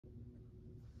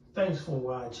Thanks for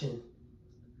watching.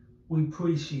 We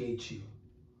appreciate you.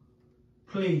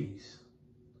 Please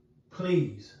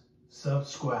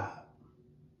subscribe.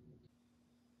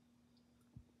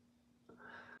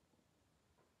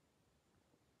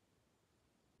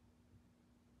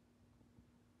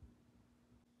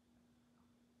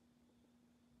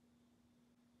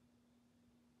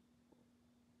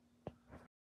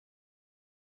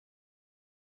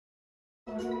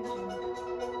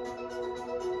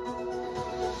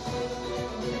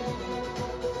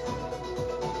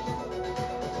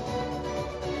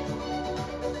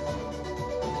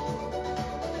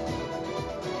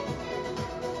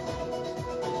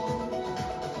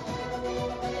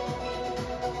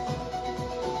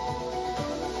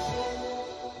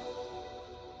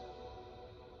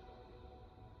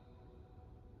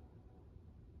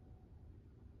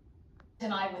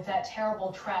 Tonight with that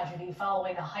terrible tragedy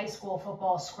following a high school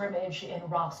football scrimmage in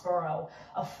Roxborough.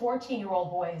 A 14-year-old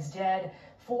boy is dead.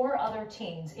 4 other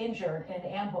teens injured in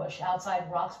ambush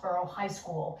outside Roxborough High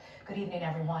School. Good evening,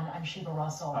 everyone. I'm Sheba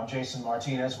Russell. I'm Jason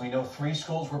Martinez. We know 3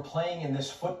 schools were playing in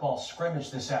this football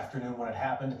scrimmage this afternoon when it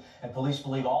happened, and police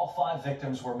believe all 5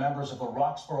 victims were members of the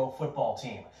Roxborough football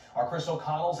team. Our Chris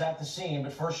O'Connell's at the scene,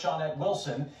 but first Shawnette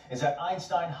Wilson is at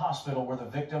Einstein Hospital where the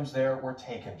victims there were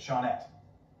taken. Shawnette.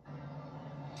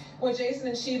 Well, Jason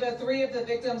and Sheba, 3 of the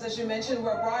victims, as you mentioned,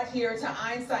 were brought here to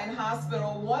Einstein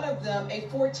Hospital. One of them, a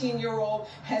 14-year-old,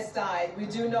 has died. We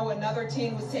do know another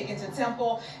teen was taken to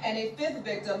Temple, and a 5th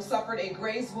victim suffered a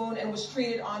graze wound and was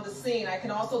treated on the scene. I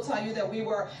can also tell you that we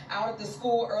were out at the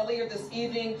school earlier this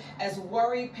evening as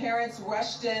worried parents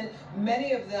rushed in,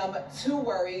 many of them too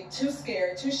worried, too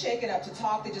scared, too shaken up to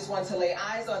talk. They just wanted to lay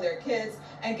eyes on their kids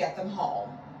and get them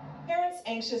home. Parents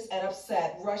anxious and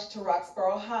upset rushed to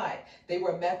Roxborough High. They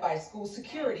were met by school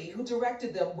security who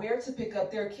directed them where to pick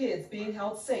up their kids being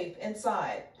held safe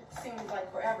inside. It seems like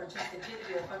forever just to get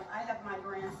here, but I have my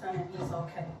grandson and he's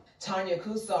okay. Tanya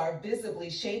Kusar visibly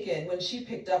shaken when she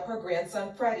picked up her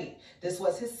grandson Freddie. This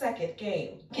was his 2nd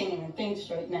game. Can't even think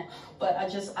straight now, but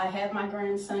I have my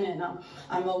grandson and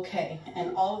I'm okay.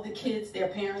 And all of the kids, their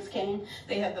parents came.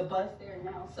 They have the bus there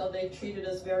now, so they treated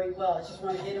us very well. I just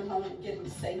want to get him home and get him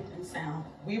safe and sound.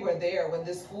 We were there when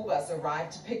this school bus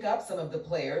arrived to pick up some of the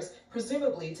players,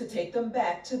 presumably to take them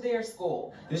back to their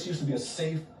school. This used to be a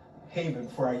safe haven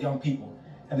for our young people,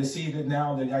 and to see that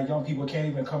now that our young people can't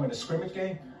even come in a scrimmage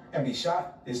game and be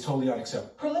shot is totally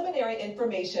unacceptable. Preliminary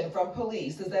information from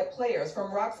police is that players from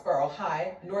Roxborough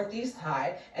High, Northeast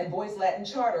High, and Boys Latin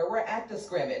Charter were at the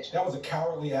scrimmage. That was a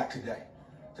cowardly act today,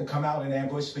 to come out and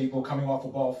ambush people coming off a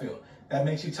ball field. That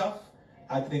makes you tough?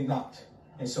 I think not.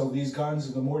 And so these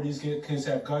guns, the more these kids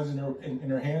have guns in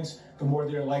their hands, the more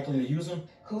they're likely to use them.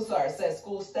 Kusar says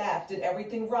school staff did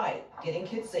everything right, getting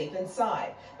kids safe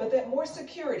inside, but that more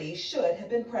security should have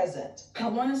been present. I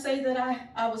want to say that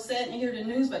I was sad to hear the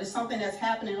news, but it's something that's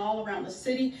happening all around the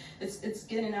city. It's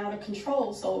getting out of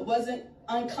control, so it wasn't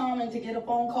uncommon to get a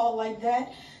phone call like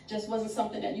that. Just wasn't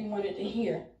something that you wanted to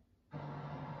hear.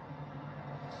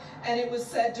 And it was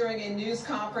said during a news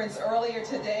conference earlier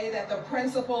today that the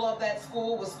principal of that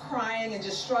school was crying and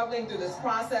just struggling through this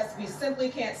process. We simply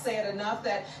can't say it enough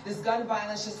that this gun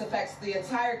violence just affects the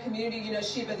entire community. You know,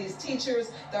 Sheba, these teachers,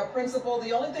 their principal,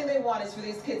 the only thing they want is for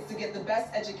these kids to get the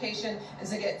best education and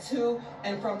to get to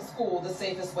and from school the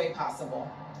safest way possible.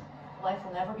 Life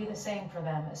will never be the same for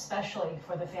them, especially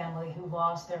for the family who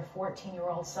lost their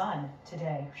 14-year-old son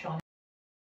today. Shawnette.